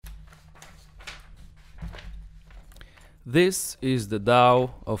This is the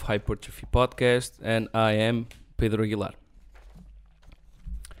Tao of Hypertrophy podcast, and I am Pedro Aguilar.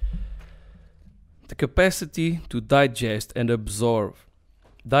 The capacity to digest and absorb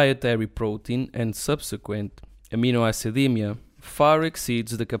dietary protein and subsequent amino acidemia far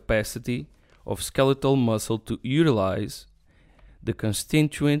exceeds the capacity of skeletal muscle to utilize the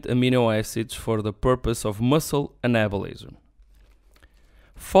constituent amino acids for the purpose of muscle anabolism.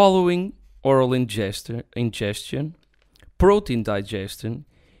 Following oral ingestion, protein digestion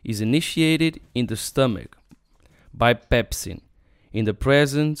is initiated in the stomach by pepsin in the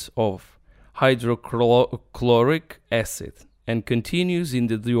presence of hydrochloric acid and continues in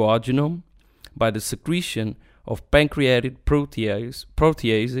the duodenum by the secretion of pancreatic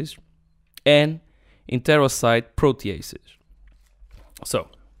proteases and enterocyte proteases. So,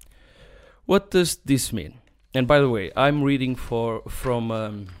 what does this mean? And by the way, I'm reading from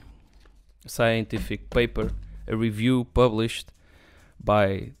a scientific paper, a review published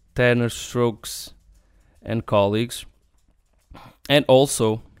by Tanner Strokes and colleagues, and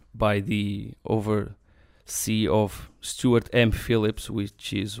also by the oversee of Stuart M. Phillips,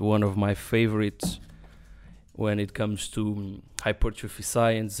 which is one of my favorites when it comes to hypertrophy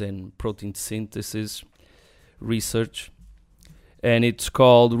science and protein synthesis research. And it's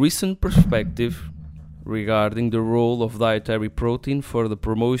called Recent Perspective Regarding the Role of Dietary Protein for the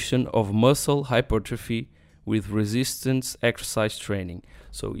Promotion of Muscle Hypertrophy with Resistance Exercise Training.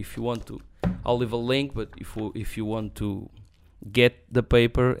 So if you want to, I'll leave a link, but if you want to get the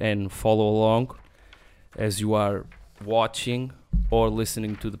paper and follow along as you are watching or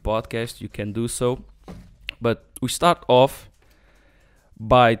listening to the podcast, you can do so. But we start off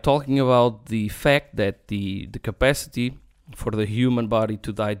by talking about the fact that the capacity for the human body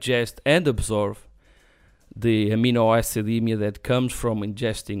to digest and absorb the amino acidemia that comes from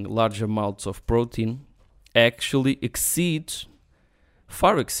ingesting large amounts of protein actually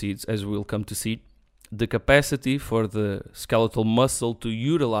far exceeds, as we'll come to see, the capacity for the skeletal muscle to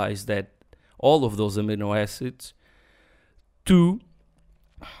utilize all of those amino acids to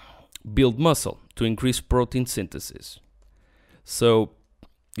build muscle, to increase protein synthesis. So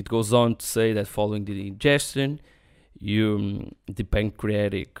it goes on to say that following the ingestion, the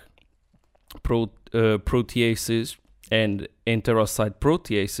pancreatic proteases and enterocyte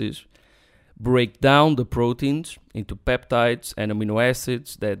proteases break down the proteins into peptides and amino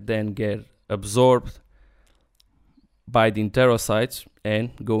acids that then get absorbed by the enterocytes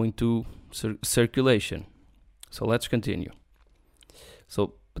and go into circulation. So let's continue.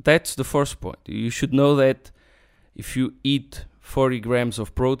 So that's the first point. You should know that if you eat 40 grams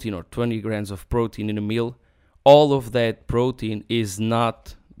of protein or 20 grams of protein in a meal, all of that protein is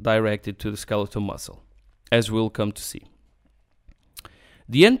not directed to the skeletal muscle, as we'll come to see.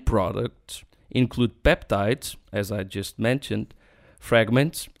 The end products include peptides, as I just mentioned,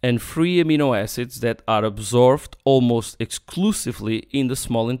 fragments, and free amino acids that are absorbed almost exclusively in the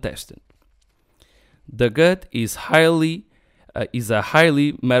small intestine. The gut is a highly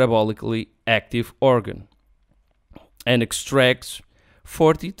metabolically active organ and extracts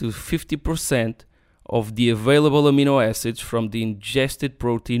 40 to 50% of the available amino acids from the ingested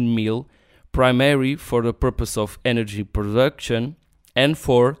protein meal, primarily for the purpose of energy production and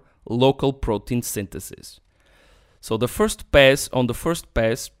for local protein synthesis. So the first pass,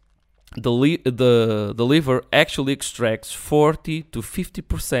 the liver actually extracts 40 to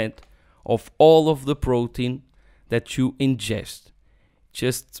 50% of all of the protein that you ingest.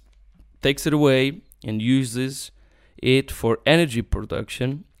 Just takes it away and uses it for energy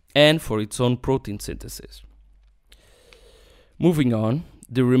production and for its own protein synthesis. Moving on,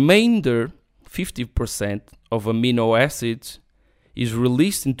 the remainder 50% of amino acids is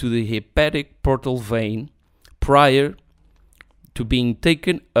released into the hepatic portal vein prior to being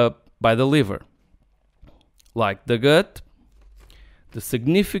taken up by the liver. Like the gut, the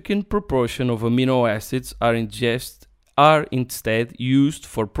significant proportion of amino acids are instead used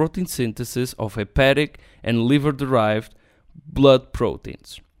for protein synthesis of hepatic and liver-derived blood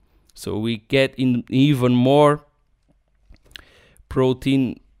proteins. So we get even more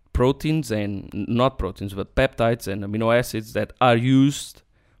proteins and not proteins, but peptides and amino acids that are used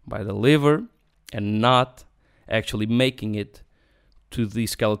by the liver and not actually making it to the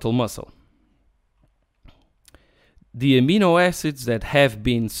skeletal muscle. The amino acids that have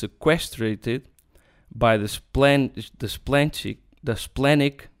been sequestrated by the splenic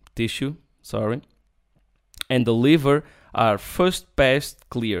tissue, and the liver are first passed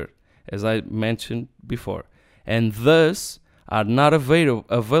clear, as I mentioned before, and thus are not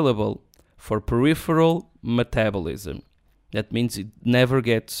available for peripheral metabolism. That means it never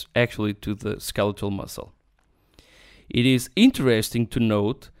gets actually to the skeletal muscle. it is interesting to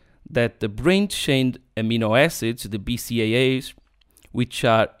note that the branched-chain amino acids, the BCAAs, which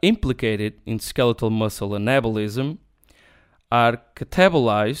are implicated in skeletal muscle anabolism, are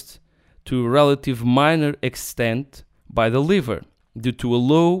catabolized to a relative minor extent by the liver due to a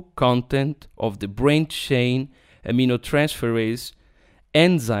low content of the branched-chain aminotransferase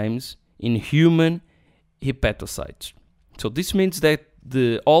enzymes in human hepatocytes. So this means that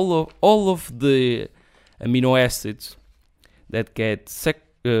all of the amino acids that get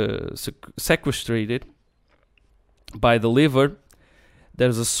sequestrated by the liver,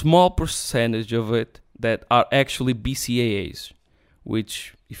 there's a small percentage of it that are actually BCAAs,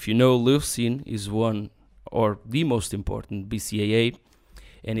 which, if you know, leucine is one or the most important BCAA,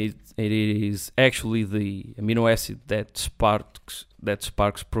 and it is actually the amino acid that sparks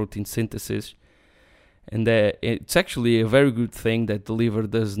protein synthesis. And it's actually a very good thing that the liver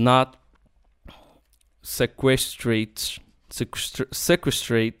does not sequestrates,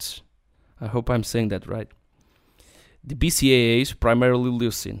 I hope I'm saying that right, the BCAAs, primarily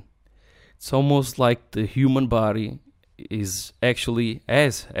leucine. It's almost like the human body has actually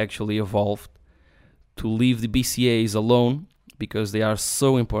evolved to leave the BCAAs alone because they are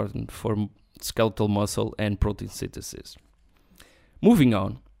so important for skeletal muscle and protein synthesis. Moving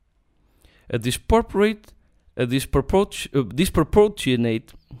on. A disproportionate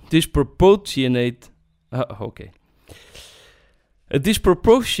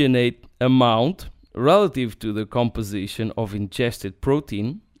amount relative to the composition of ingested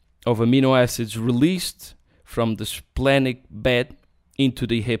protein of amino acids released from the splenic bed into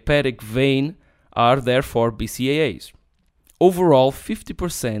the hepatic vein are therefore BCAAs. Overall,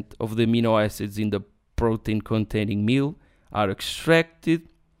 50% of the amino acids in the protein-containing meal are extracted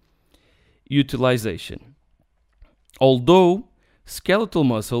utilization. Although skeletal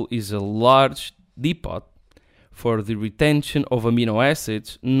muscle is a large depot for the retention of amino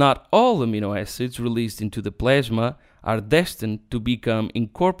acids, not all amino acids released into the plasma are destined to become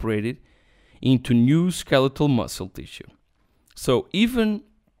incorporated into new skeletal muscle tissue. So even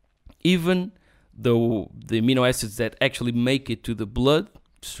though the amino acids that actually make it to the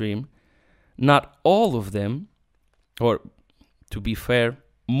bloodstream, not all of them, or to be fair,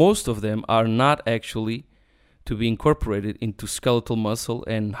 most of them are not actually to be incorporated into skeletal muscle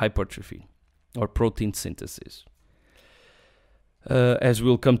and hypertrophy or protein synthesis. As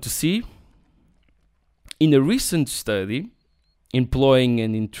we'll come to see, in a recent study employing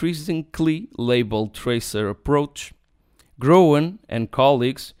an intrinsically labeled tracer approach, Groen and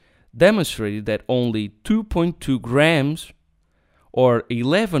colleagues demonstrated that only 2.2 grams or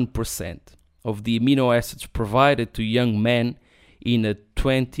 11% of the amino acids provided to young men in a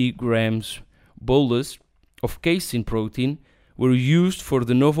 20 grams bolus of casein protein were used for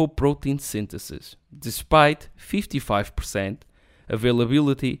de novo protein synthesis, despite 55%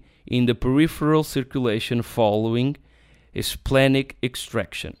 availability in the peripheral circulation following a splenic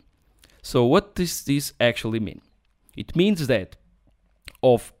extraction. So what does this actually mean? It means that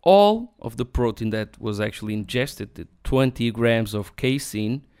of all of the protein that was actually ingested, the 20 grams of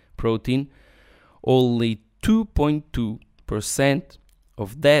casein protein, only 2.2%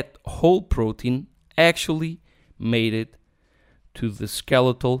 of that whole protein actually made it to the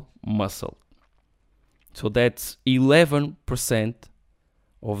skeletal muscle. So that's 11%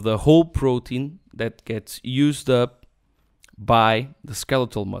 of the whole protein that gets used up by the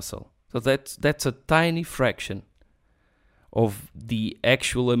skeletal muscle. So that's a tiny fraction of the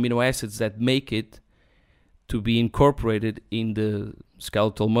actual amino acids that make it to be incorporated in the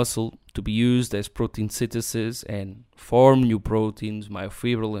skeletal muscle to be used as protein synthesis and form new proteins,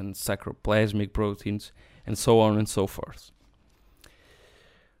 myofibril and sarcoplasmic proteins, and so on and so forth.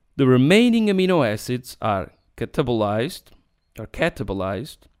 The remaining amino acids are catabolized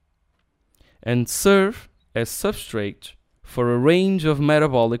and serve as substrate for a range of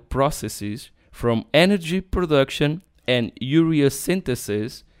metabolic processes from energy production and urea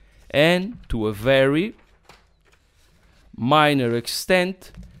synthesis and, to a very minor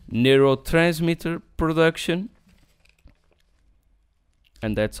extent, neurotransmitter production,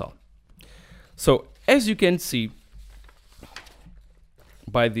 and that's all. So, as you can see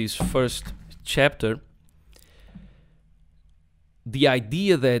by this first chapter, the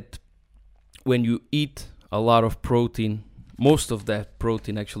idea that when you eat a lot of protein, most of that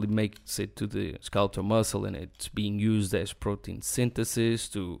protein actually makes it to the skeletal muscle and it's being used as protein synthesis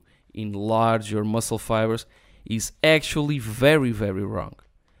to enlarge your muscle fibers is actually very, very wrong.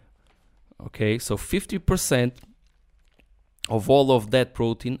 Okay, so 50% of all of that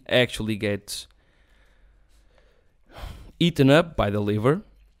protein actually gets eaten up by the liver,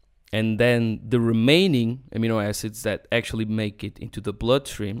 And then the remaining amino acids that actually make it into the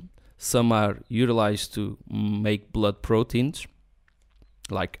bloodstream, some are utilized to make blood proteins,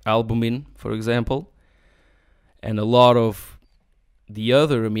 like albumin, for example. And a lot of the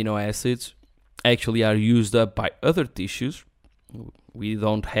other amino acids actually are used up by other tissues. We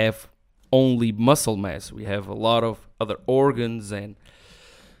don't have only muscle mass. We have a lot of other organs and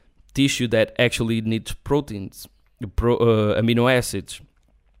tissue that actually needs proteins, amino acids,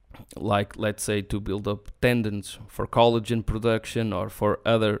 like, let's say, to build up tendons, for collagen production, or for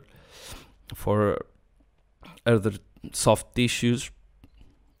other soft tissues.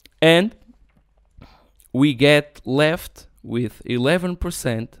 And we get left with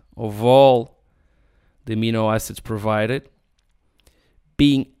 11% of all the amino acids provided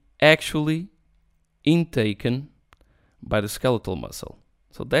being actually intaken by the skeletal muscle.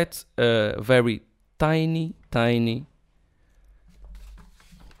 So that's a very tiny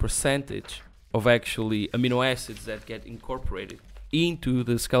percentage of actually amino acids that get incorporated into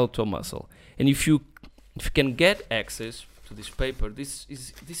the skeletal muscle. And if you can get access to this paper, this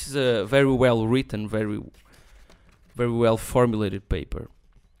is a very well written, very well formulated paper.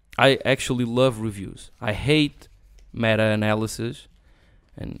 I actually love reviews. I hate meta-analysis,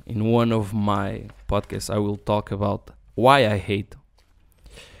 and in one of my podcasts I will talk about why I hate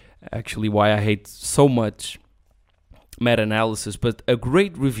so much meta-analysis. But a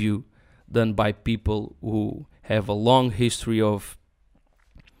great review done by people who have a long history of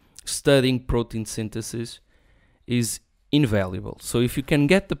studying protein synthesis is invaluable. So if you can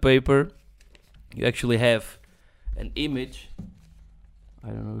get the paper, you actually have an image. I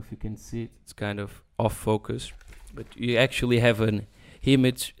don't know if you can see it, it's kind of off focus, but you actually have an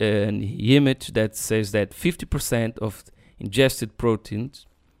image that says that 50% of ingested proteins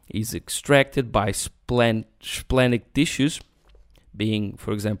is extracted by splenic tissues, being,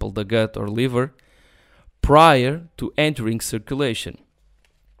 for example, the gut or liver, prior to entering circulation.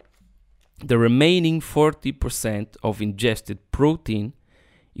 The remaining 40% of ingested protein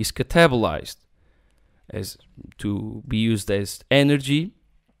is catabolized as to be used as energy,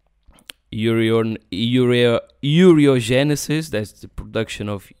 ureogenesis, that's the production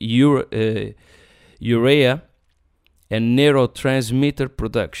of urea, and neurotransmitter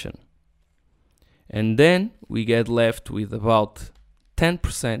production. And then we get left with about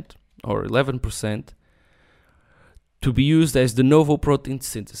 10% or 11% to be used as de novo protein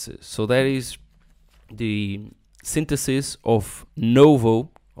synthesis. So that is the synthesis of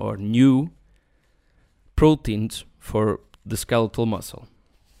novo or new proteins for the skeletal muscle.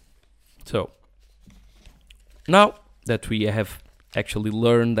 So now that we have actually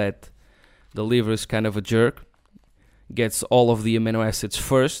learned that the liver is kind of a jerk, gets all of the amino acids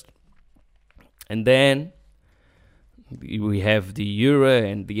first, and then we have the urea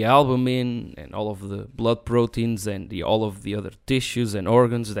and the albumin and all of the blood proteins and all of the other tissues and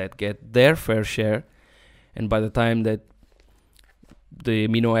organs that get their fair share. And by the time that the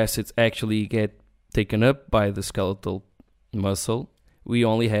amino acids actually get taken up by the skeletal muscle, we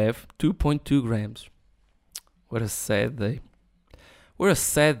only have 2.2 grams. What a sad day. What a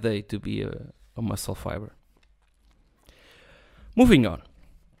sad day to be a muscle fiber. Moving on.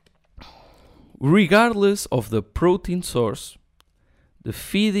 Regardless of the protein source, the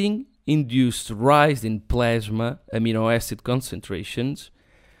feeding-induced rise in plasma amino acid concentrations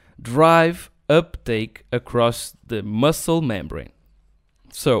drive uptake across the muscle membrane.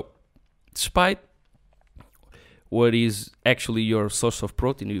 So, despite what is actually your source of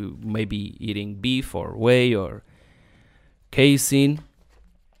protein, you may be eating beef or whey or casein,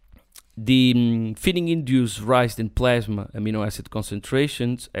 the feeding-induced rise in plasma amino acid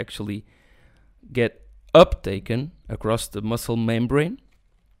concentrations actually get uptaken across the muscle membrane,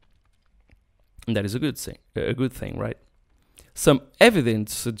 and that is a good thing, right? Some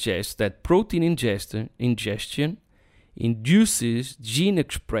evidence suggests that protein ingestion induces gene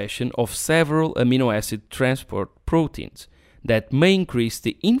expression of several amino acid transport proteins that may increase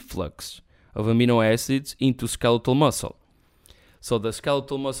the influx of amino acids into skeletal muscle. So the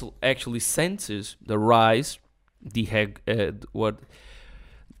skeletal muscle actually senses the rise, what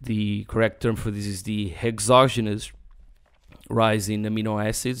the correct term for this is the exogenous rise in amino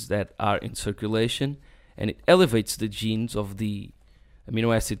acids that are in circulation, and it elevates the genes of the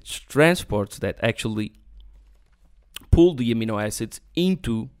amino acid transports that actually pull the amino acids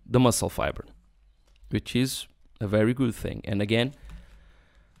into the muscle fiber, which is a very good thing. And again,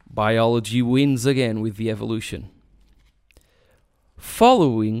 biology wins again with the evolution.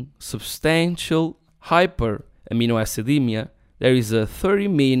 Following substantial hyperaminoacidemia, there is a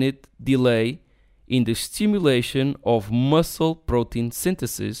 30-minute delay in the stimulation of muscle protein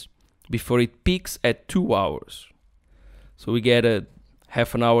synthesis before it peaks at 2 hours. So we get a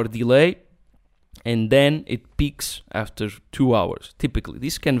half an hour delay, and then it peaks after 2 hours. Typically,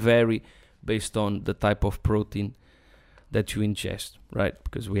 this can vary based on the type of protein that you ingest, right?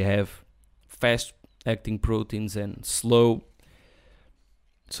 Because we have fast acting proteins and slow.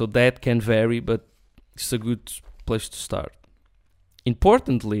 So that can vary, but it's a good place to start.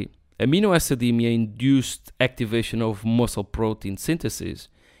 Importantly, amino acidemia induced activation of muscle protein synthesis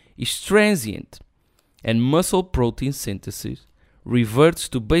is transient, and muscle protein synthesis reverts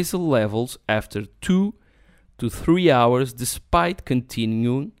to basal levels after 2 to 3 hours despite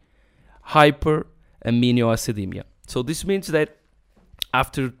continuing hyperaminoacidemia. So this means that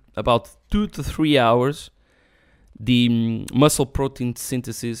after about 2 to 3 hours, the muscle protein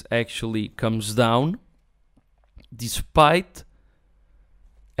synthesis actually comes down despite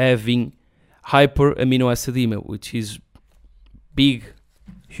having hyperaminoacidemia, which is big,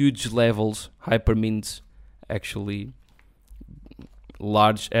 huge levels. Hyper means actually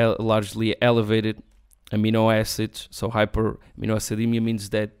largely elevated amino acids. So hyperaminoacidemia means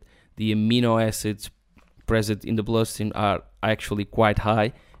that the amino acids present in the bloodstream are actually quite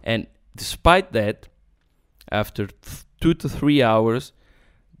high, and despite that, after 2 to 3 hours,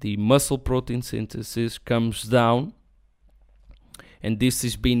 the muscle protein synthesis comes down, and this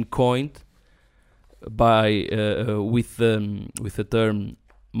is being coined by with the term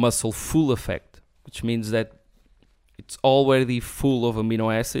muscle full effect, which means that it's already full of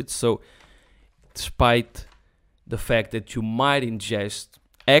amino acids. So despite the fact that you might ingest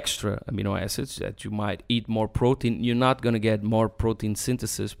extra amino acids, that you might eat more protein, you're not going to get more protein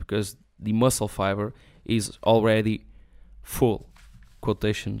synthesis because the muscle fiber is already full,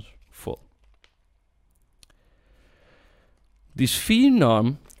 quotations full. This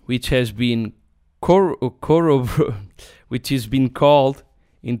phenomenon, which has been which has been called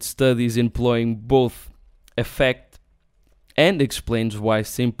in studies employing both effect and explains why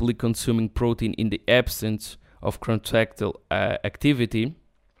simply consuming protein in the absence of contractile activity.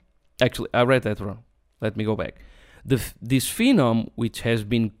 Actually, I read that wrong. Let me go back. This phenomenon, which has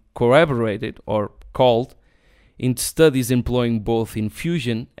been corroborated or called in studies employing both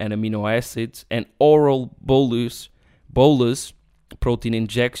infusion and amino acids and oral bolus protein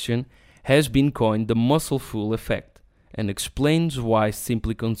injection, has been coined the muscle full effect, and explains why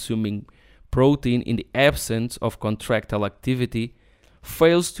simply consuming protein in the absence of contractile activity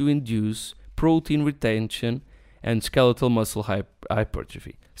fails to induce protein retention and skeletal muscle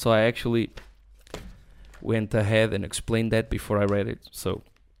hypertrophy. So I actually went ahead and explained that before I read it, so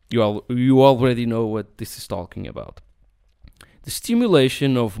you already know what this is talking about. The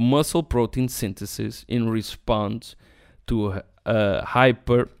stimulation of muscle protein synthesis in response to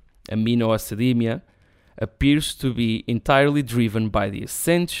hyperaminoacidemia appears to be entirely driven by the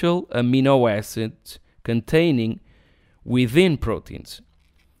essential amino acids containing within proteins.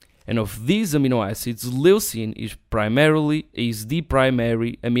 And of these amino acids, leucine is the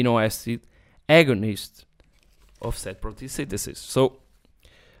primary amino acid agonist of said protein synthesis. So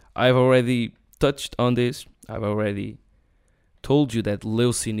I've already touched on this. I've already told you that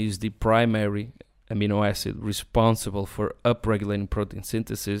leucine is the primary amino acid responsible for upregulating protein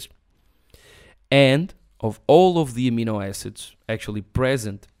synthesis. And of all of the amino acids actually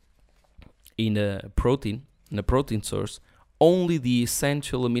present in a protein source, only the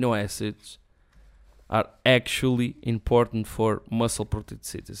essential amino acids are actually important for muscle protein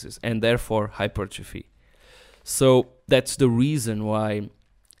synthesis and therefore hypertrophy. So that's the reason why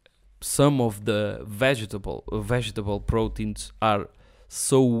some of the vegetable proteins are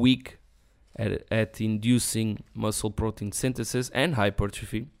so weak at inducing muscle protein synthesis and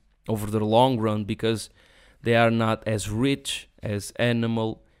hypertrophy over the long run, because they are not as rich as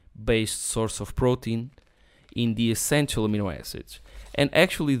animal-based source of protein in the essential amino acids. And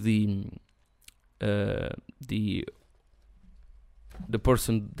actually the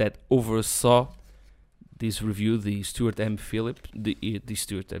person that oversaw this review, Stuart M. Phillips,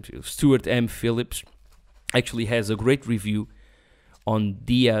 actually has a great review on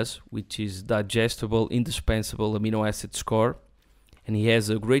DIAS, which is digestible indispensable amino acid score, and he has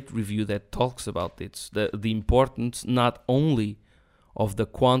a great review that talks about it, the importance not only of the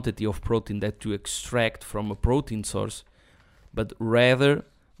quantity of protein that you extract from a protein source, but rather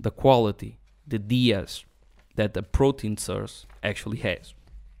the quality, the DIAS, that the protein source actually has.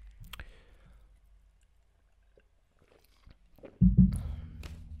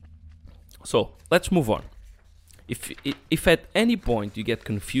 So let's move on. If at any point you get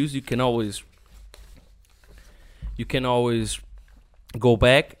confused, you can always go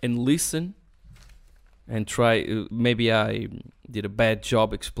back and listen and try. Maybe I did a bad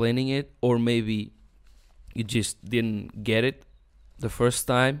job explaining it, or maybe you just didn't get it the first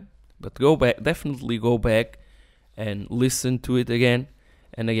time. But definitely go back and listen to it again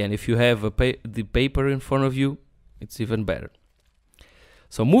and again. If you have the paper in front of you, it's even better.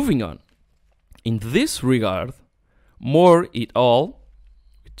 So moving on. In this regard, Moore et al.,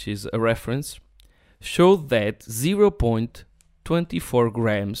 which is a reference, showed that 0.24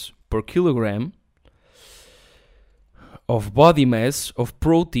 grams per kilogram of body mass of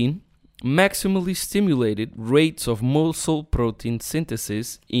protein maximally stimulated rates of muscle protein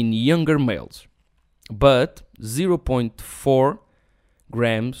synthesis in younger males, but 0.4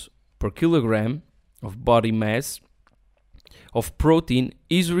 grams per kilogram of body mass of protein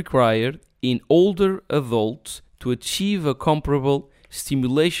is required in older adults to achieve a comparable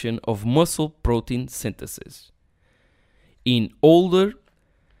stimulation of muscle protein synthesis in older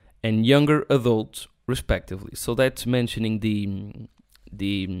and younger adults respectively. So that's mentioning the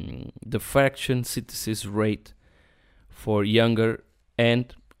fraction synthesis rate for younger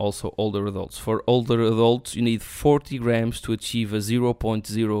and also older adults. For older adults, you need 40 grams to achieve a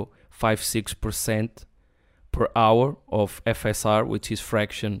 0.056% per hour of FSR, which is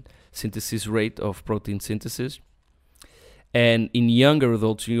fraction synthesis rate of protein synthesis. And in younger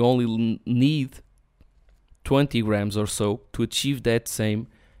adults, you only need 20 grams or so to achieve that same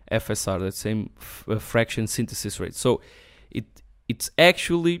FSR, that same fraction synthesis rate. So it's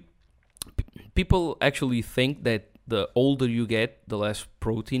actually, people actually think that the older you get, the less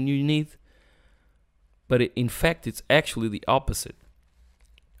protein you need. But in fact, it's actually the opposite.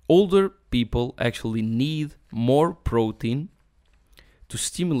 Older people actually need more protein to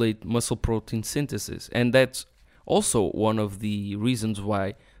stimulate muscle protein synthesis. And that's also one of the reasons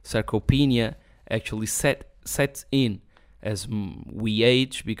why sarcopenia actually sets in as we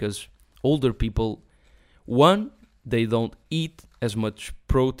age, because older people, one, they don't eat as much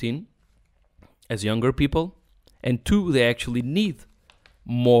protein as younger people, and two, they actually need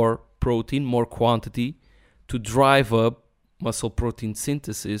more protein, more quantity, to drive up muscle protein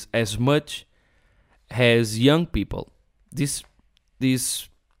synthesis as much as young people. This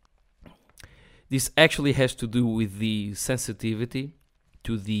actually has to do with the sensitivity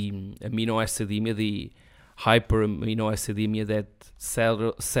to the aminoacidemia, the hyperaminoacidemia that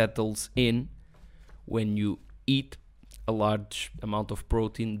settles in when you eat a large amount of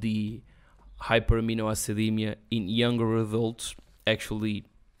protein. The hyperaminoacidemia in younger adults actually,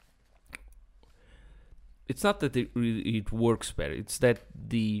 it's not that it works better, it's that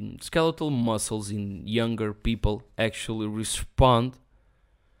the skeletal muscles in younger people actually respond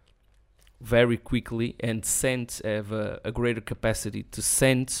very quickly and have a greater capacity to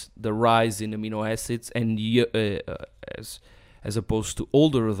sense the rise in amino acids, and as opposed to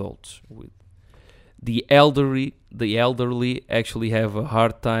older adults. With the elderly actually have a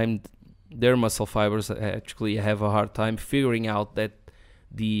hard time. Their muscle fibers actually have a hard time figuring out that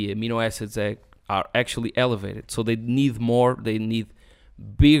the amino acids are actually elevated. So they need more. They need a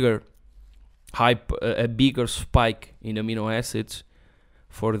bigger spike in amino acids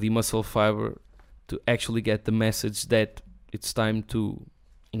for the muscle fiber to actually get the message that it's time to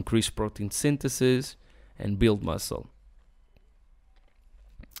increase protein synthesis and build muscle.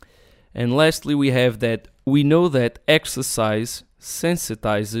 And lastly, we have that we know that exercise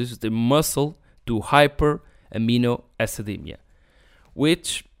sensitizes the muscle to hyperaminoacidemia,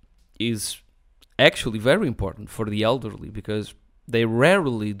 which is actually very important for the elderly because they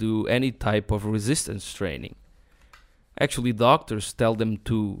rarely do any type of resistance training. Actually, doctors tell them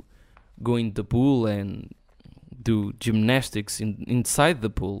to go in the pool and do gymnastics inside the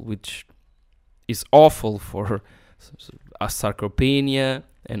pool, which is awful for sarcopenia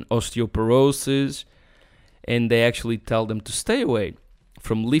and osteoporosis, and they actually tell them to stay away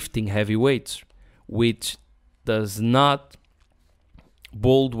from lifting heavy weights, which does not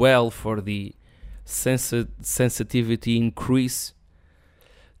bode well for the sensitivity increase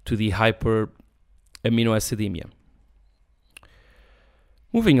to the hyperaminoacidemia.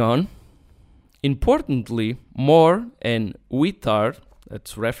 Moving on, importantly, Moore and Whittard,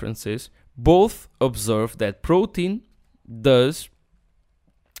 that's references, both observe that protein doses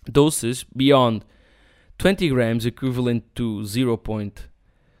beyond 20 grams, equivalent to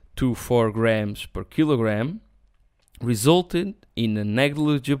 0.24 grams per kilogram, resulted in a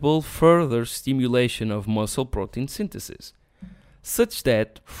negligible further stimulation of muscle protein synthesis, such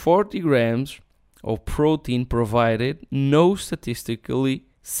that 40 grams of protein provided no statistically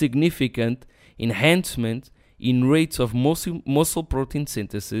significant enhancement in rates of muscle protein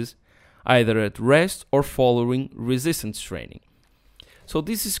synthesis, either at rest or following resistance training. So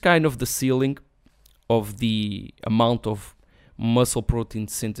this is kind of the ceiling of the amount of muscle protein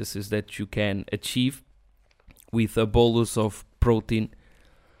synthesis that you can achieve with a bolus of protein.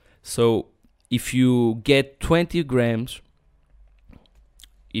 So if you get 20 grams,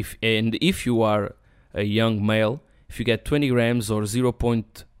 if you are a young male, if you get 20 grams or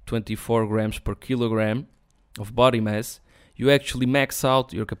 0.24 grams per kilogram of body mass, you actually max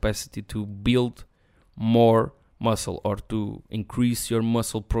out your capacity to build more muscle or to increase your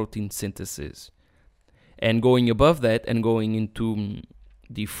muscle protein synthesis. And going above that and going into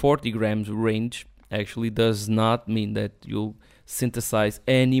the 40 grams range actually does not mean that you'll synthesize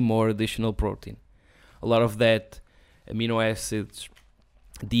any more additional protein. A lot of that amino acids,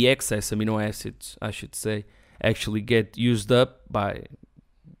 the excess amino acids, I should say, actually get used up by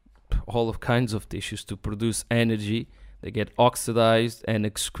all of kinds of tissues to produce energy. They get oxidized and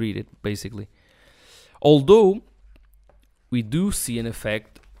excreted, basically. Although we do see an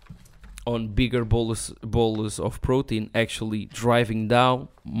effect on bigger bolus of protein actually driving down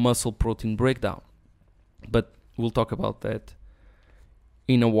muscle protein breakdown. But we'll talk about that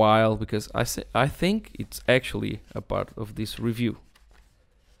in a while, because I think it's actually a part of this review.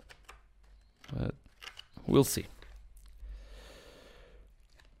 We'll see.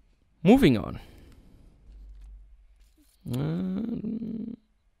 Moving on.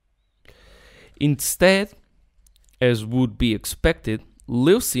 Instead, as would be expected,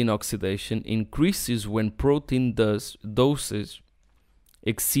 leucine oxidation increases when protein doses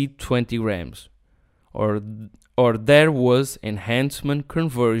exceed 20 grams, or there was enhancement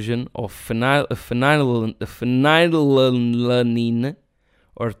conversion of phenylalanine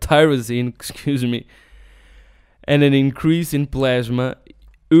or tyrosine, and an increase in plasma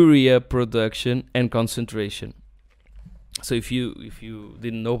urea production and concentration. So if you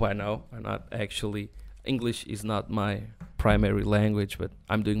didn't know by now, I'm not actually, English is not my primary language, but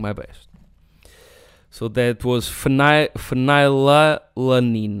I'm doing my best. So that was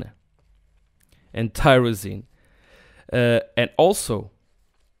phenylalanine and tyrosine, and also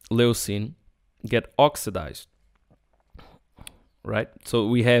leucine get oxidized, right? So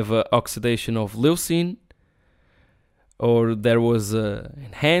we have oxidation of leucine, or there was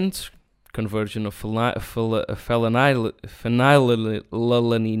enhanced conversion of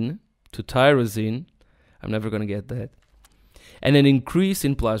phenylalanine to tyrosine. I'm never going to get that. And an increase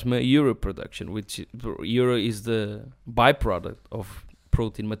in plasma urea production, which urea is the byproduct of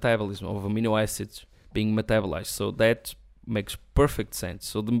protein metabolism, of amino acids being metabolized. So that makes perfect sense.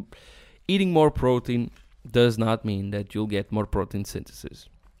 So eating more protein does not mean that you'll get more protein synthesis.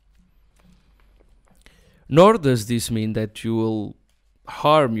 Nor does this mean that you will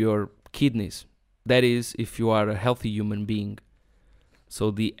harm your kidneys. That is, if you are a healthy human being.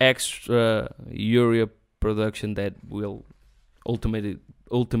 So the extra urea production that will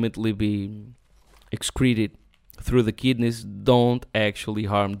ultimately be excreted through the kidneys don't actually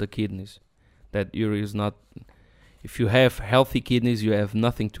harm the kidneys. That urea is not... If you have healthy kidneys, you have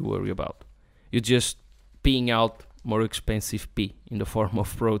nothing to worry about. You're just peeing out more expensive pee in the form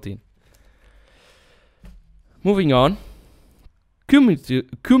of protein. Moving on,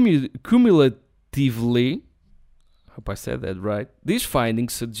 cumulatively, I hope I said that right, these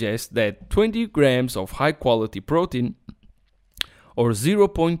findings suggest that 20 grams of high-quality protein, or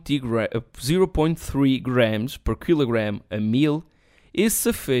 0.3 grams per kilogram a meal, is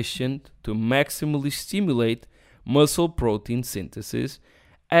sufficient to maximally stimulate muscle protein synthesis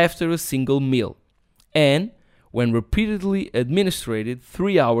after a single meal, and, when repeatedly administered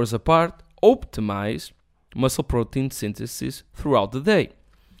 3 hours apart, optimize muscle protein synthesis throughout the day.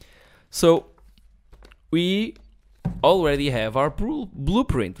 So we already have our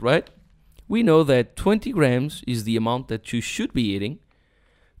blueprint, right? We know that 20 grams is the amount that you should be eating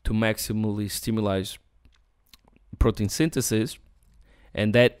to maximally stimulate protein synthesis,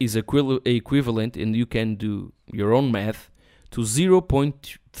 and that is equivalent, and you can do your own math, to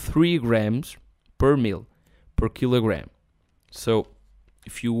 0.3 grams per meal per kilogram. So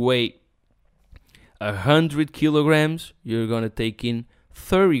if you weigh 100 kilograms, you're going to take in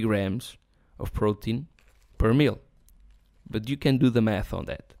 30 grams of protein per meal. But you can do the math on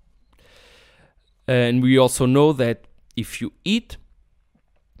that. And we also know that if you eat,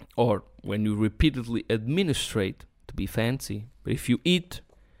 or when you repeatedly administrate, to be fancy, but if you eat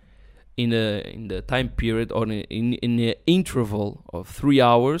in the time period or in an interval of 3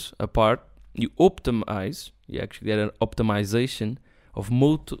 hours apart, you actually get an optimization of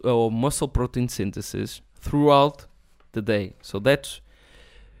muscle protein synthesis throughout the day. So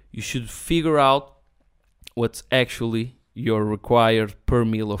you should figure out what's actually your required per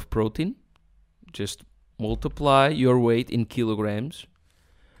meal of protein. Just multiply your weight in kilograms,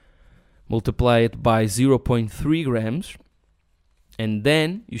 multiply it by 0.3 grams, and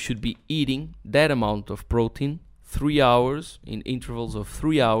then you should be eating that amount of protein 3 hours in intervals of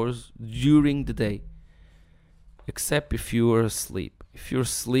 3 hours during the day, except if you are asleep. If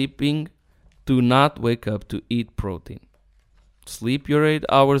you're sleeping, do not wake up to eat protein. Sleep your 8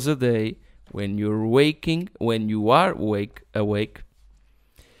 hours a day. When you are awake,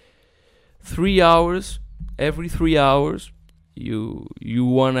 3 hours, every 3 hours, you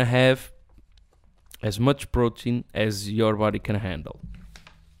want to have as much protein as your body can handle.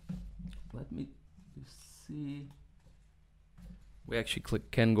 Let me see. We actually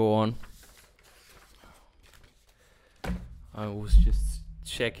can go on. I was just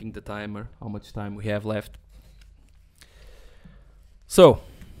checking the timer, how much time we have left. So,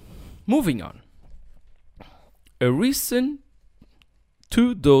 moving on. A recent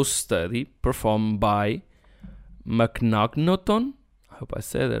 2-dose study performed by McNaughton, I hope I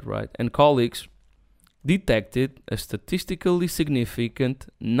said that right, and colleagues detected a statistically significant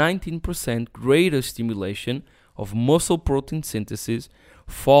 19% greater stimulation of muscle protein synthesis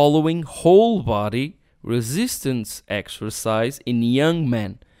following whole body resistance exercise in young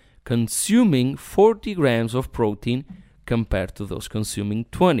men consuming 40 grams of protein compared to those consuming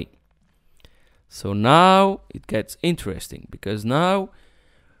 20. So now it gets interesting, because now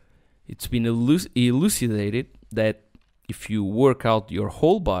it's been elucidated that if you work out your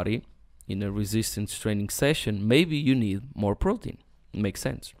whole body in a resistance training session, maybe you need more protein. It makes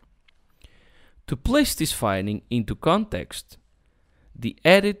sense. To place this finding into context, the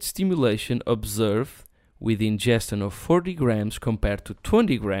added stimulation observed with ingestion of 40 grams compared to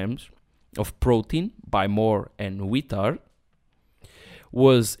 20 grams of protein by Moore and Whittard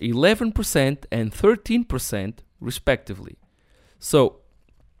was 11% and 13% respectively. So,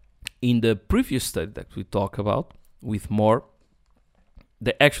 in the previous study that we talked about with Moore,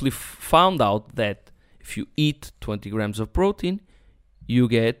 they actually found out that if you eat 20 grams of protein, you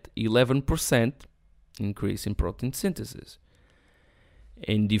get 11% increase in protein synthesis.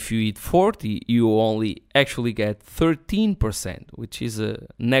 And if you eat 40, you only actually get 13%, which is a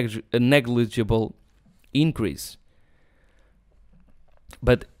negligible increase.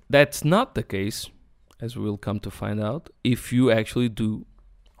 But that's not the case, as we will come to find out, if you actually do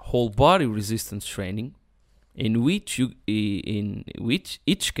whole body resistance training, in which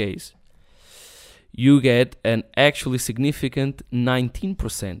each case you get an actually significant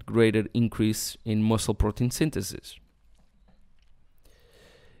 19% greater increase in muscle protein synthesis.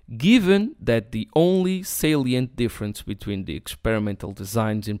 Given that the only salient difference between the experimental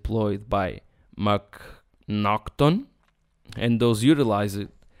designs employed by McNaughton and those utilized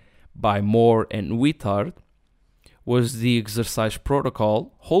by Moore and Whittard was the exercise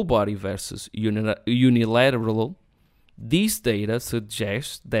protocol, whole body versus unilateral, these data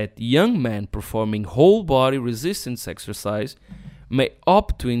suggest that young men performing whole body resistance exercise may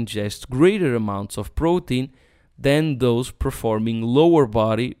opt to ingest greater amounts of protein than those performing lower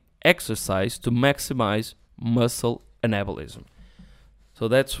body exercise to maximize muscle anabolism. So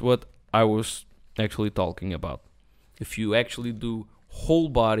that's what I was actually talking about. If you actually do whole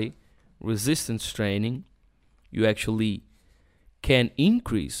body resistance training, you actually can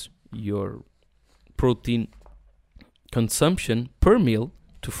increase your protein consumption per meal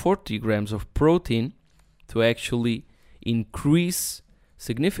to 40 grams of protein to actually increase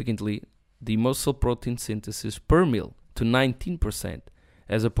significantly the muscle protein synthesis per meal to 19%,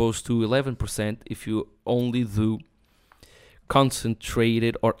 as opposed to 11% if you only do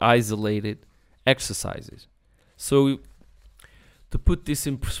concentrated or isolated exercises. So to put this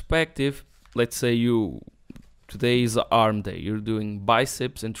in perspective, let's say today is arm day, you're doing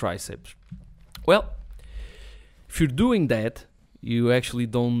biceps and triceps. Well, if you're doing that, you actually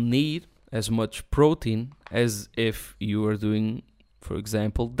don't need as much protein as if you are doing, for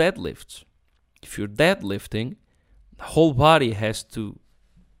example, deadlifts. If you're deadlifting, the whole body has to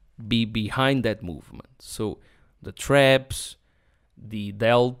be behind that movement. So the traps, the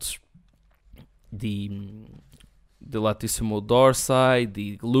delts, the latissimus dorsi,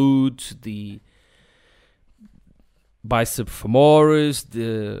 the glutes, the biceps femoris,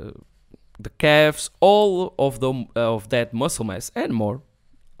 the calves, all of them of that muscle mass and more,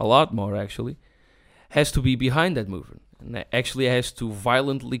 a lot more actually, has to be behind that movement, and that actually has to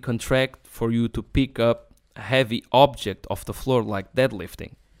violently contract for you to pick up a heavy object off the floor like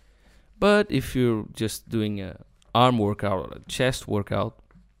deadlifting. But if you're just doing an arm workout or a chest workout,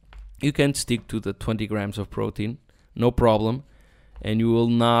 you can stick to the 20 grams of protein, no problem, and you will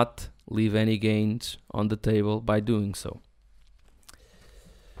not leave any gains on the table by doing so.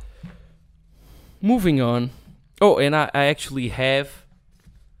 Moving on. Oh, and I actually have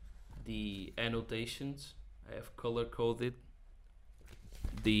the annotations. I have color coded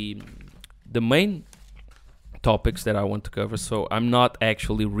the main topics that I want to cover. So I'm not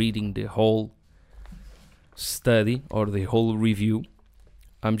actually reading the whole study or the whole review.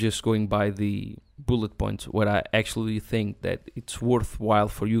 I'm just going by the bullet points, what I actually think that it's worthwhile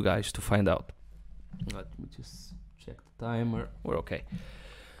for you guys to find out. Let me just check the timer. We're okay.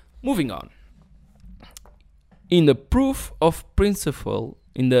 Moving on. In a proof of principle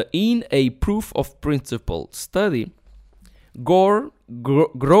study,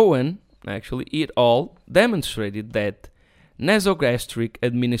 Groen actually et al. Demonstrated that nasogastric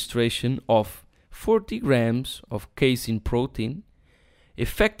administration of 40 grams of casein protein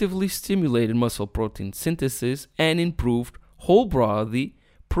effectively stimulated muscle protein synthesis and improved whole body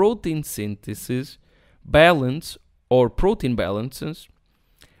protein synthesis balance or protein balances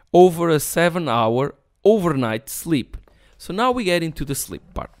over a 7-hour overnight sleep. So now we get into the sleep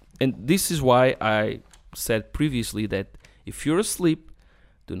part. And this is why I said previously that if you're asleep,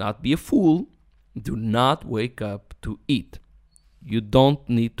 do not be a fool. Do not wake up to eat. You don't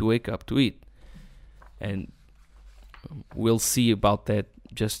need to wake up to eat. And we'll see about that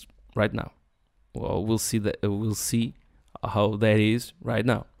just right now. Well, we'll see how that is right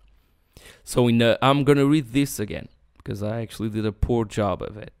now. So I'm gonna read this again because I actually did a poor job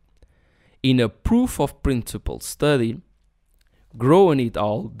of it. In a proof of principle study, Groen et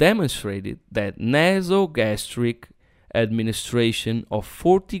al. Demonstrated that nasogastric administration of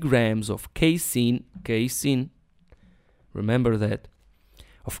 40 grams of casein, remember that,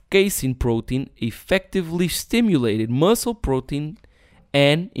 of casein protein effectively stimulated muscle protein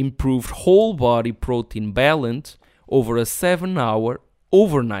and improved whole body protein balance over a 7-hour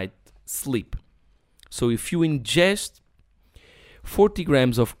overnight sleep. So if you ingest 40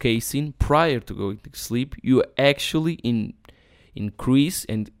 grams of casein prior to going to sleep, you actually increase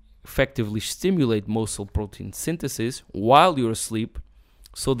and effectively stimulate muscle protein synthesis while you're asleep,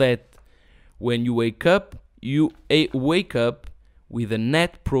 so that when you wake up with a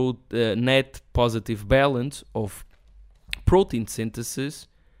net positive balance of protein synthesis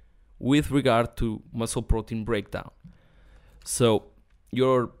with regard to muscle protein breakdown. So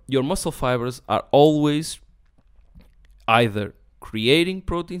your muscle fibers are always either creating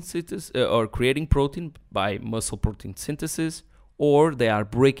protein synthesis or creating protein by muscle protein synthesis, or they are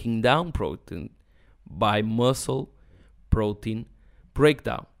breaking down protein by muscle protein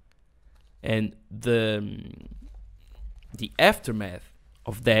breakdown. And the aftermath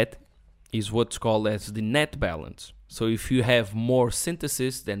of that is what's called as the net balance. So if you have more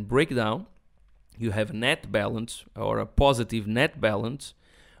synthesis than breakdown, you have a net balance or a positive net balance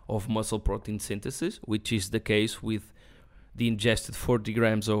of muscle protein synthesis, which is the case with the ingested 40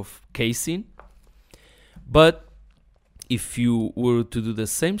 grams of casein. But if you were to do the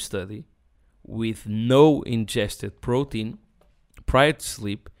same study with no ingested protein prior to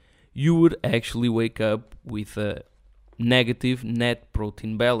sleep, you would actually wake up with a negative net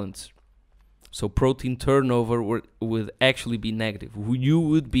protein balance. So protein turnover would actually be negative. You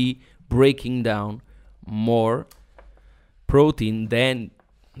would be breaking down more protein than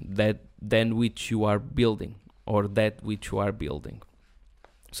which you are building, or that which you are building.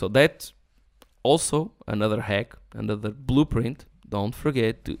 So that's also another hack, another blueprint. Don't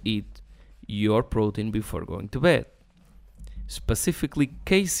forget to eat your protein before going to bed. Specifically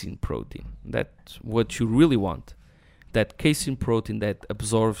casein protein. That's what you really want. That casein protein that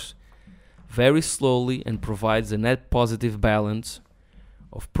absorbs very slowly and provides a net positive balance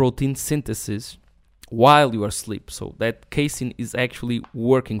of protein synthesis while you are asleep. So that casein is actually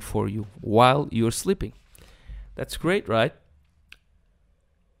working for you while you're sleeping. That's great, right?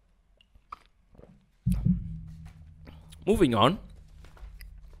 Moving on,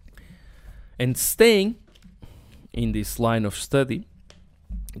 and staying in this line of study,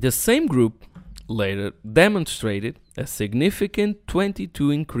 the same group later demonstrated a significant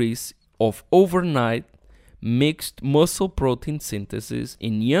 22 increase of overnight mixed muscle protein synthesis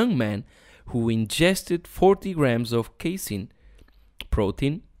in young men who ingested 40 grams of casein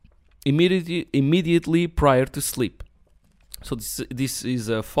protein immediately prior to sleep. So this is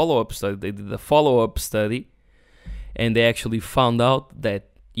a follow-up study. They did a follow-up study, and they actually found out that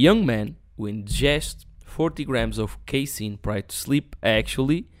young men who ingest 40 grams of casein prior to sleep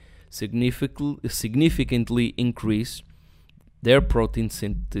actually significantly increase their protein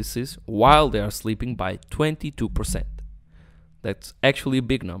synthesis while they are sleeping by 22%. That's actually a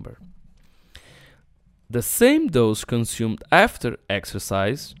big number. The same dose consumed after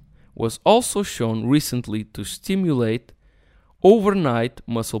exercise was also shown recently to stimulate overnight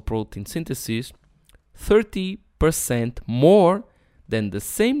muscle protein synthesis 30% more than the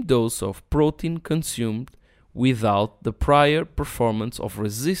same dose of protein consumed without the prior performance of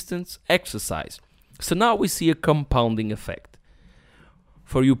resistance exercise. So now we see a compounding effect.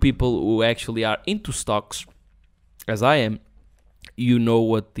 For you people who actually are into stocks, as I am, you know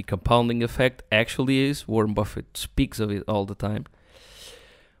what the compounding effect actually is. Warren Buffett speaks of it all the time.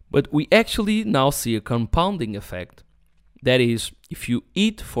 But we actually now see a compounding effect. That is, if you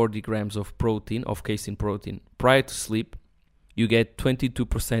eat 40 grams of protein, of casein protein, prior to sleep, you get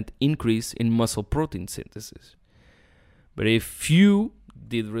 22% increase in muscle protein synthesis. But if you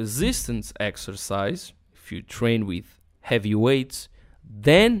did resistance exercise, if you train with heavy weights,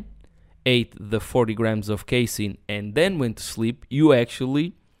 then ate the 40 grams of casein and then went to sleep, you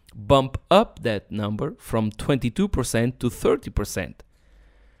actually bump up that number from 22% to 30%.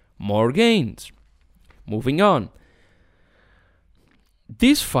 More gains. Moving on.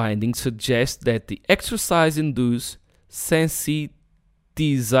 This finding suggests that the exercise-induced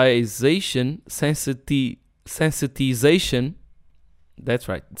sensitization,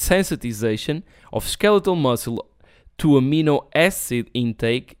 sensitization of skeletal muscle to amino acid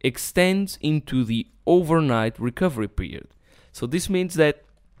intake extends into the overnight recovery period. So this means that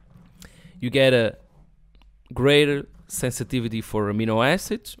you get a greater sensitivity for amino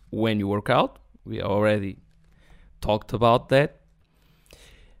acids when you work out. We already talked about that.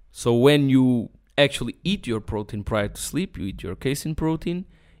 So when you actually eat your protein prior to sleep, you eat your casein protein,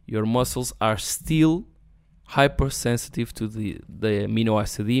 your muscles are still hypersensitive to the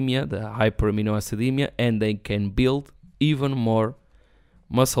aminoacidemia, the hyperaminoacidemia, and they can build even more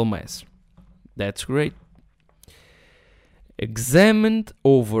muscle mass. That's great. Examined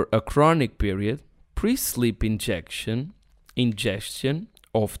over a chronic period, pre-sleep ingestion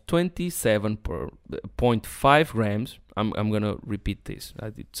of 27.5 grams. I'm gonna repeat this. I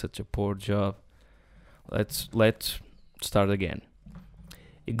did such a poor job. Let's start again.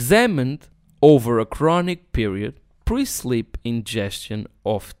 Examined over a chronic period, pre-sleep ingestion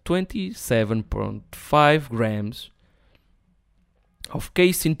of 27.5 grams of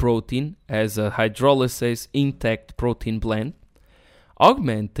casein protein as a hydrolyzase intact protein blend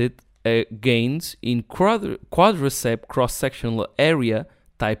augmented gains in quadriceps cross-sectional area,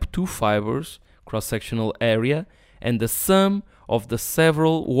 type 2 fibers cross-sectional area, and the sum of the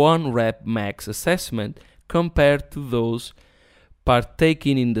several 1 rep max assessment compared to those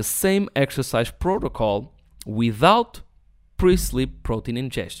partaking in the same exercise protocol without pre-sleep protein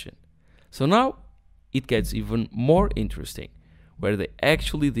ingestion. So now it gets even more interesting, where they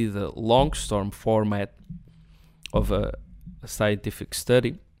actually did a long storm format of a scientific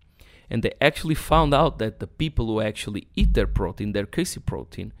study, and they actually found out that the people who actually eat their protein, their casein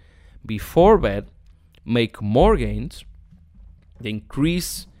protein, before bed make more gains. They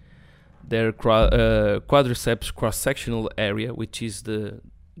increase their quadriceps cross-sectional area, which is the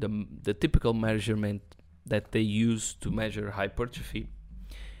typical measurement that they use to measure hypertrophy,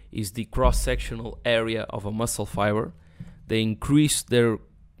 is the cross-sectional area of a muscle fiber. They increase their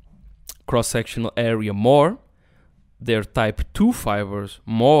cross-sectional area more, their type 2 fibers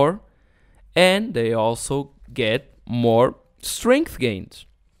more, and they also get more strength gains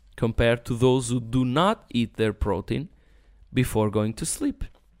compared to those who do not eat their protein before going to sleep.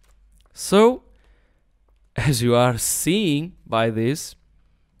 So, as you are seeing by this,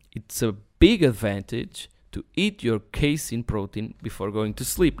 it's a big advantage to eat your casein protein before going to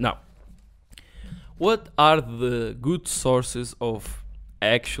sleep. Now, what are the good sources of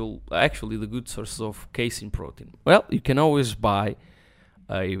actually the good sources of casein protein? Well, you can always buy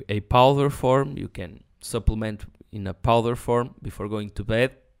a powder form. You can supplement in a powder form before going to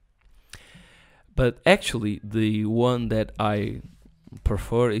bed. But actually, the one that I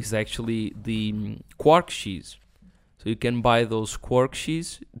prefer is actually the quark cheese. So you can buy those quark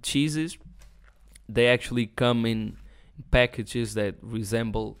cheeses. They actually come in packages that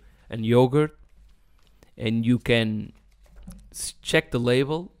resemble an yogurt, and you can check the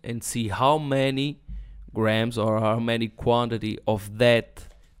label and see how many grams or how many quantity of that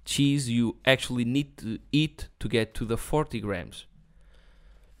cheese you actually need to eat to get to the 40 grams.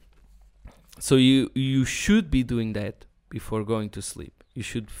 So you should be doing that before going to sleep. You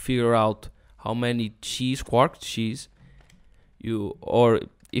should figure out how many quark cheese or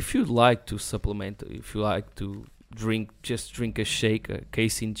if you like to supplement, if you like to drink a shake, a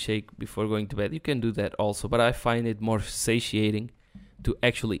casein shake before going to bed, you can do that also. But I find it more satiating to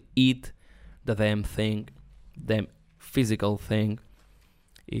actually eat the damn physical thing.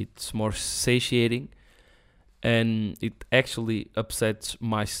 It's more satiating, and it actually upsets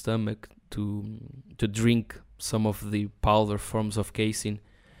my stomach to drink some of the powder forms of casein,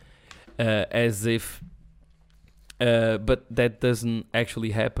 as if But that doesn't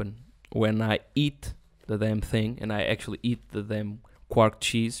actually happen when I eat the damn thing, and I actually eat the damn quark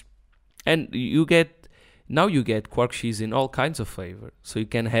cheese. And you get quark cheese in all kinds of flavor. So you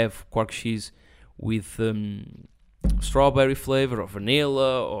can have quark cheese with strawberry flavor or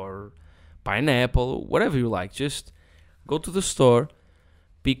vanilla or pineapple, whatever you like. Just go to the store,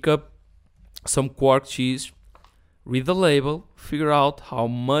 pick up some quark cheese, read the label, figure out how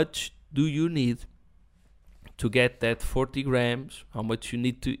much do you need to get that 40 grams, how much you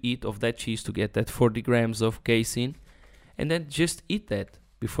need to eat of that cheese to get that 40 grams of casein, and then just eat that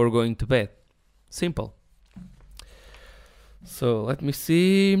before going to bed. Simple. So let me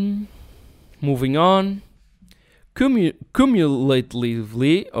see. Moving on.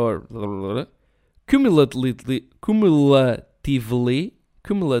 Cumulatively,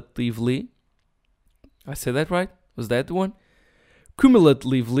 I said that right? Was that the one?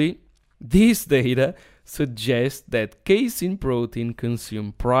 Cumulatively, this data suggests that casein protein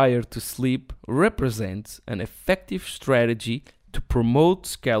consumed prior to sleep represents an effective strategy to promote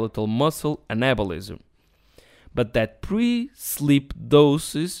skeletal muscle anabolism, but that pre-sleep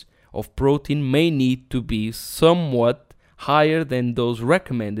doses of protein may need to be somewhat higher than those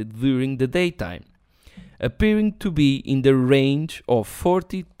recommended during the daytime, appearing to be in the range of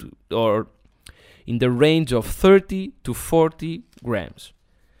 30 to 40 grams.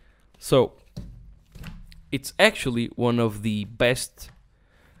 So it's actually one of the best,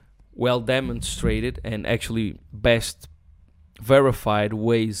 well demonstrated, and actually best verified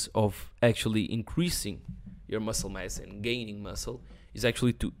ways of actually increasing your muscle mass and gaining muscle is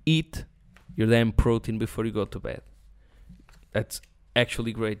actually to eat your damn protein before you go to bed. That's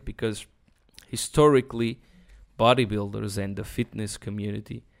actually great, because historically bodybuilders and the fitness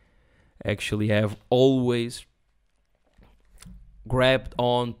community actually have always grabbed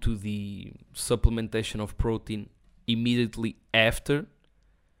on to the supplementation of protein immediately after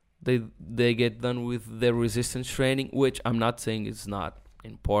they get done with their resistance training, which I'm not saying is not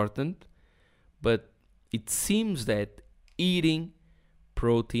important, but it seems that eating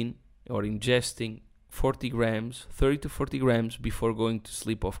protein or ingesting 30 to 40 grams before going to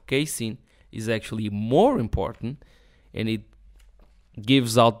sleep of casein is actually more important, and it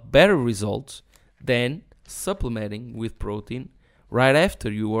gives out better results than supplementing with protein right after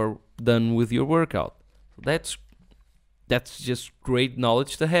you are done with your workout. That's just great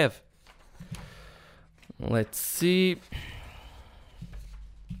knowledge to have. Let's see.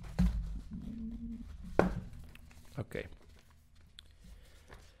 Okay.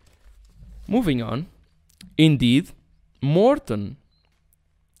 Moving on. Indeed, Morton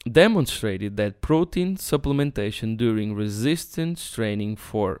demonstrated that protein supplementation during resistance training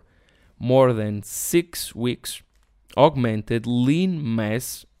for more than 6 weeks augmented lean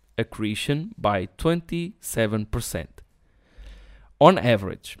mass accretion by 27% on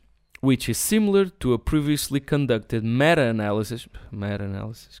average, which is similar to a previously conducted meta-analysis,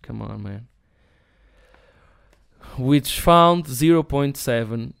 come on, man, which found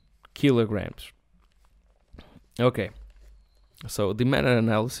 0.7 kilograms. Okay, so the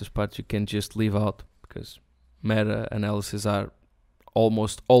meta-analysis part you can just leave out, because meta-analyses are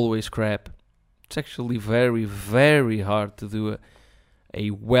almost always crap. It's actually very, very hard to do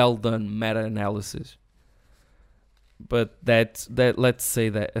a well-done meta-analysis. But that let's say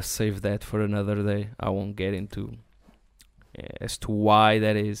that save that for another day. I won't get into as to why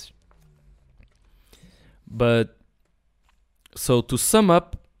that is. But so to sum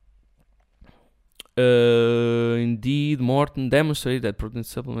up, indeed, Morton demonstrated that protein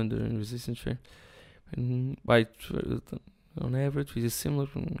supplement during resistance training by on average, which is similar.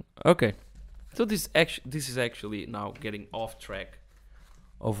 Okay, so this is actually now getting off track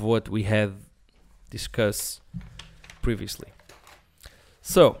of what we had discussed previously.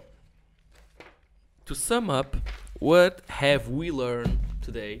 So, to sum up, what have we learned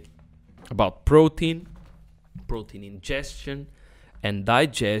today about protein ingestion and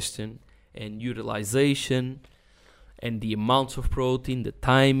digestion and utilization and the amounts of protein, the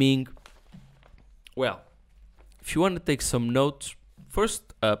timing? Well, if you want to take some notes,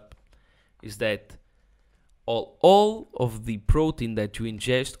 first up is that all of the protein that you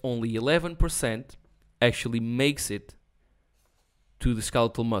ingest, only 11% actually makes it to the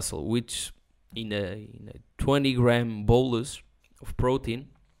skeletal muscle, which in a 20-gram bolus of protein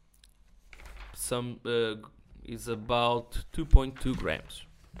is about 2.2 grams,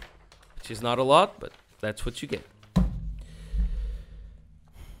 which is not a lot, but that's what you get.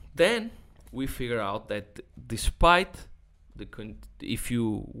 Then we figure out that despite if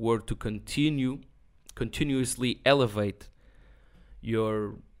you were to continuously elevate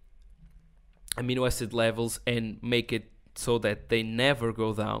your amino acid levels and make it so that they never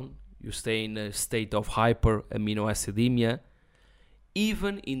go down. You stay in a state of hyperaminoacidemia.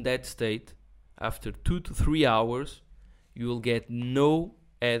 Even in that state, after 2 to 3 hours, you will get no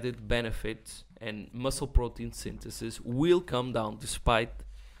added benefits, and muscle protein synthesis will come down despite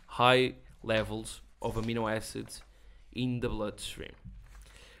high levels of amino acids in the bloodstream.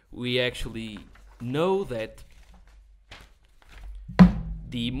 We actually know that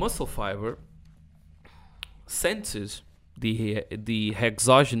the muscle fiber senses the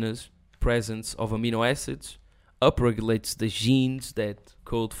exogenous presence of amino acids, upregulates the genes that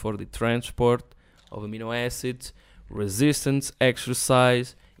code for the transport of amino acids, resistance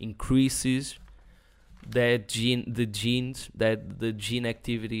exercise increases the gene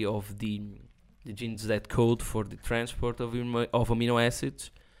activity of the genes that code for the transport of amino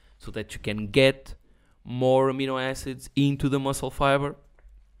acids, so that you can get more amino acids into the muscle fiber,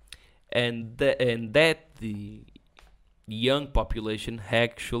 and that the young population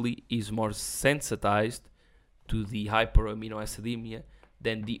actually is more sensitized to the hyperaminoacidemia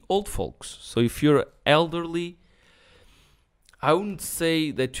than the old folks. So if you're elderly, I wouldn't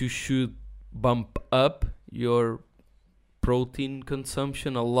say that you should bump up your protein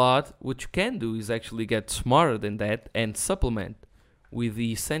consumption a lot. What you can do is actually get smarter than that and supplement with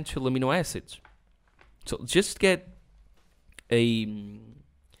the essential amino acids. So just get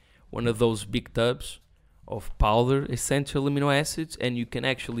one of those big tubs of powder essential amino acids, and you can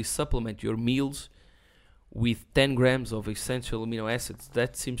actually supplement your meals with 10 grams of essential amino acids.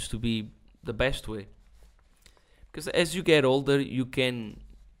 That seems to be the best way, because as you get older, you can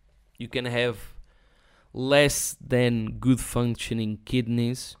have less than good functioning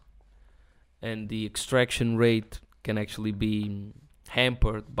kidneys, and the extraction rate can actually be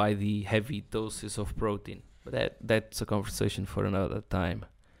hampered by the heavy doses of protein. But that's a conversation for another time.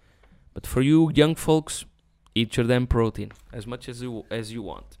 But for you young folks, eat your damn protein as much as you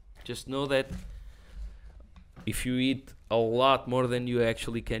want. Just know that if you eat a lot more than you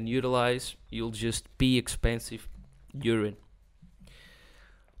actually can utilize, you'll just pee expensive urine.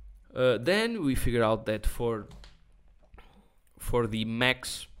 Then we figure out that for the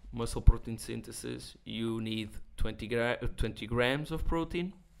max muscle protein synthesis, you need 20 grams of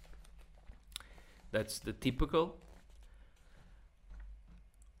protein. That's the typical.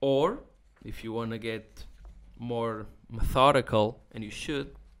 Or if you want to get more methodical, and you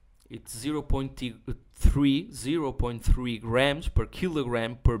should, it's 0.3 grams per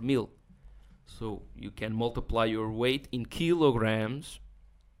kilogram per meal. So you can multiply your weight in kilograms.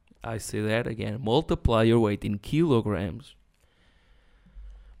 I say that again, multiply your weight in kilograms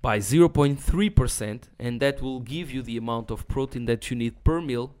by 0.3%, and that will give you the amount of protein that you need per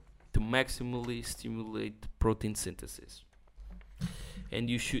meal to maximally stimulate protein synthesis. And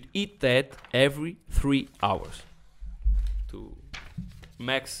you should eat that every 3 hours to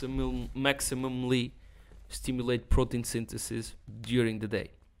maximally stimulate protein synthesis during the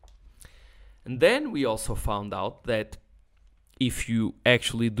day. And then we also found out that if you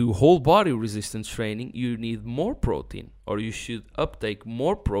actually do whole body resistance training, you need more protein, or you should uptake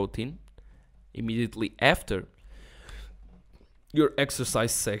more protein immediately after your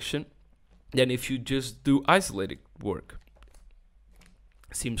exercise section than if you just do isolated work.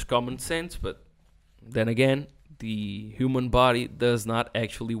 Seems common sense, but then again, the human body does not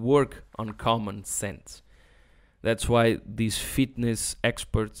actually work on common sense. That's why these fitness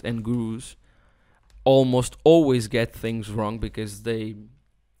experts and gurus almost always get things wrong, because they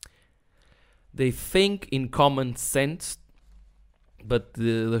think in common sense, but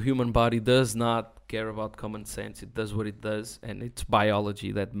the human body does not care about common sense. It does what it does, and it's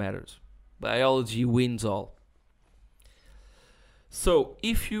biology that matters. Biology wins all. So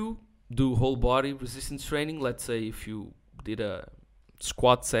if you do whole body resistance training, let's say if you did a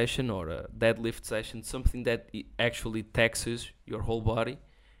squat session or a deadlift session, something that actually taxes your whole body,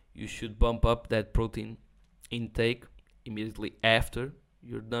 you should bump up that protein intake immediately after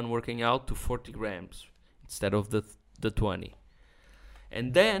you're done working out to 40 grams instead of the 20.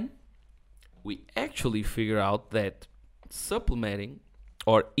 And then we actually figure out that supplementing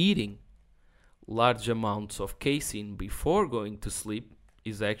or eating large amounts of casein before going to sleep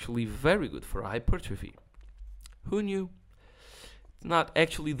is actually very good for hypertrophy. Who knew? It's not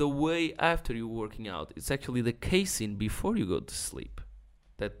actually the way after you're working out. It's actually the casein before you go to sleep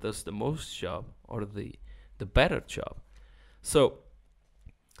that does the most job, or the better job. So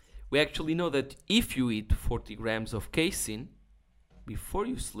we actually know that if you eat 40 grams of casein before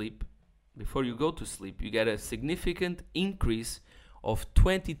you go to sleep, you get a significant increase of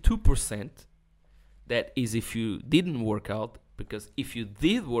 22%. That is if you didn't work out because if you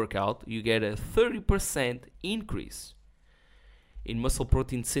did work out, you get a 30% increase in muscle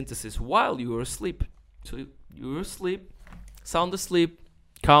protein synthesis while you were asleep. So you were asleep, sound asleep,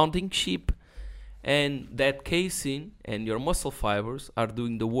 counting sheep, and that casein and your muscle fibers are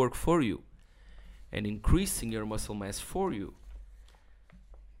doing the work for you and increasing your muscle mass for you.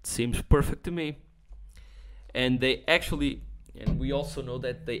 Seems perfect to me. And we also know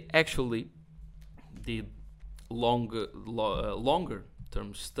that they actually did longer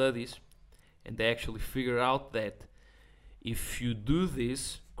term studies, and they actually figure out that if you do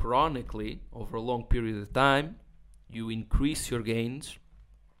this chronically over a long period of time, you increase your gains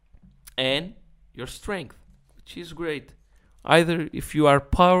and your strength, which is great. Either if you are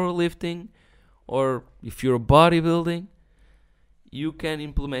powerlifting or if you're bodybuilding, you can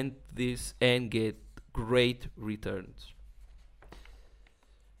implement this and get great returns.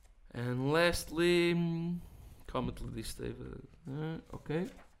 And lastly, comment this okay.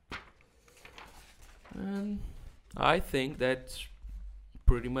 And I think that's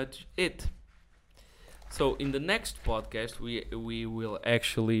pretty much it. So in the next podcast, we will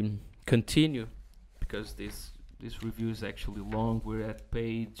actually continue, because this review is actually long. We're at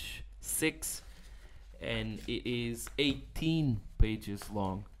page 6, and it is 18 pages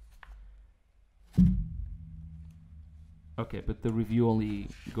long. Okay, but the review only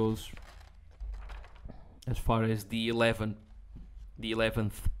goes as far as the 11th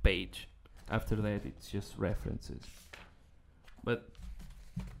page. After that, it's just references. But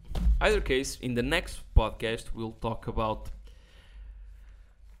either case, in the next podcast, we'll talk about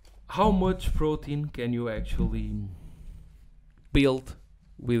how much protein can you actually build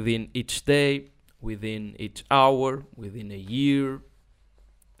within each day, within each hour, within a year,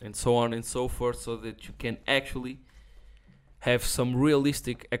 and so on and so forth, so that you can actually have some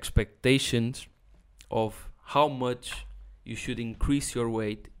realistic expectations of how much you should increase your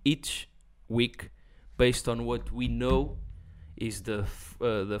weight each week based on what we know is the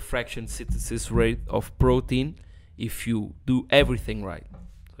fraction synthesis rate of protein if you do everything right.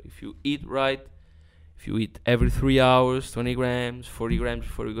 So if you eat right, if you eat every 3 hours, 20 grams, 40 grams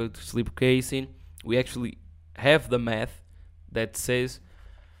before you go to sleep casein, we actually have the math that says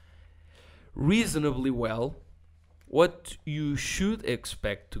reasonably well what you should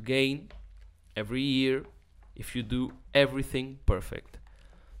expect to gain every year if you do everything perfect.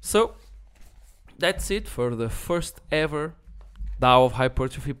 So that's it for the first ever Tao of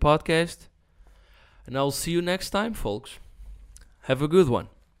Hypertrophy podcast, and I'll see you next time, folks. Have a good one.